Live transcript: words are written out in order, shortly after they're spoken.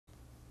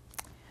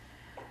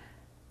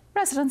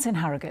Residents in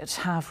Harrogate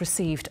have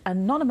received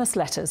anonymous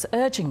letters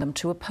urging them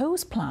to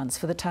oppose plans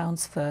for the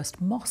town's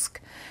first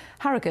mosque.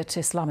 Harrogate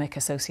Islamic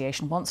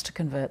Association wants to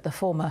convert the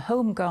former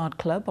Home Guard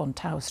Club on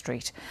Tower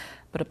Street,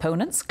 but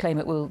opponents claim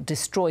it will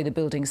destroy the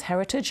building's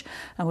heritage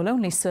and will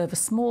only serve a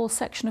small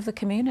section of the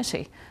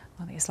community.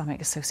 Well, the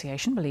Islamic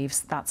Association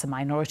believes that's a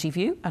minority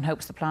view and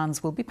hopes the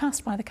plans will be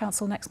passed by the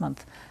council next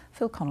month.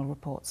 Phil Connell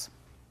reports.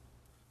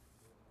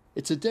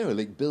 It's a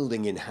derelict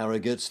building in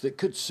Harrogate that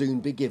could soon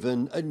be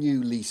given a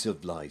new lease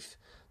of life.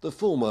 The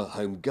former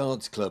Home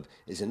Guards Club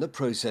is in the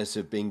process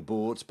of being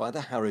bought by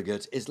the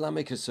Harrogate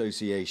Islamic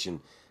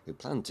Association, who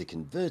plan to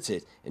convert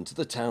it into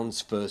the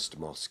town's first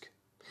mosque.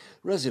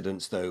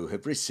 Residents, though,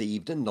 have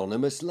received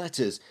anonymous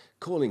letters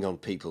calling on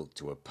people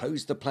to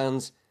oppose the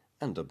plans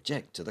and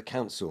object to the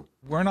council.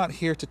 We're not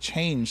here to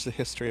change the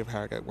history of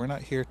Harrogate. We're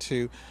not here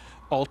to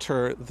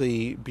alter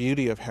the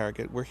beauty of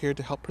Harrogate. We're here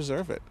to help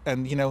preserve it.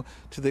 And,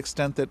 to the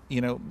extent that,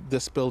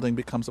 this building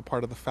becomes a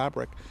part of the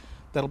fabric,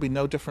 that'll be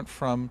no different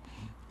from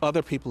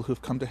other people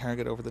who've come to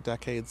Harrogate over the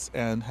decades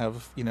and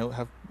have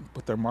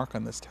put their mark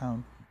on this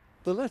town.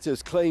 The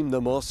letters claim the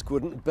mosque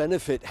wouldn't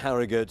benefit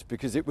Harrogate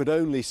because it would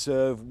only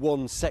serve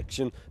one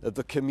section of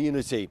the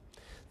community.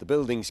 The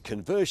building's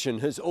conversion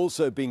has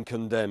also been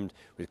condemned,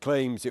 with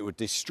claims it would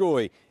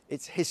destroy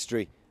its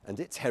history and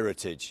its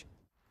heritage.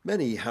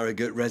 Many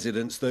Harrogate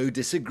residents, though,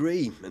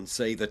 disagree and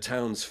say the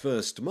town's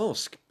first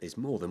mosque is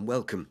more than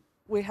welcome.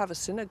 We have a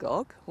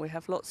synagogue, we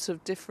have lots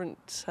of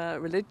different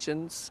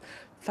religions,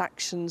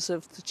 factions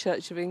of the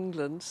Church of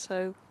England,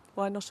 so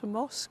why not a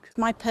mosque?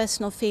 My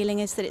personal feeling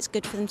is that it's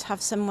good for them to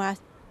have somewhere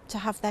to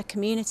have their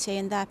community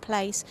and their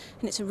place,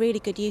 and it's a really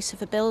good use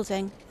of a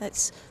building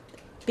that's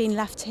been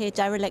left here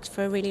derelict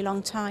for a really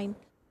long time.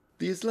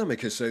 The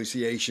Islamic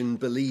Association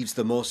believes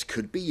the mosque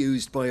could be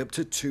used by up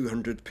to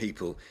 200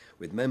 people,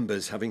 with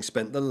members having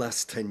spent the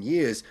last 10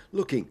 years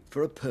looking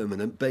for a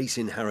permanent base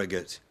in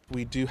Harrogate.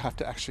 We do have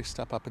to actually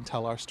step up and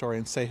tell our story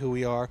and say who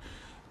we are,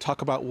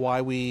 talk about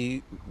why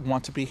we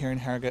want to be here in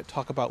Harrogate,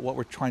 talk about what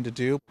we're trying to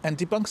do, and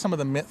debunk some of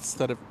the myths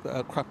that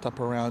have crept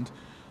up around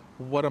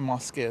what a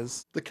mosque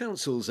is. The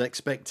council's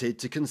expected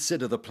to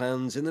consider the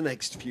plans in the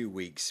next few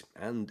weeks,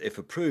 and if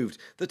approved,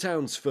 the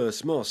town's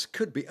first mosque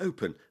could be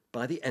open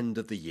by the end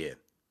of the year.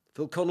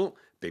 Phil Connell,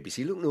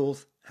 BBC Look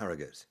North,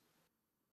 Harrogate.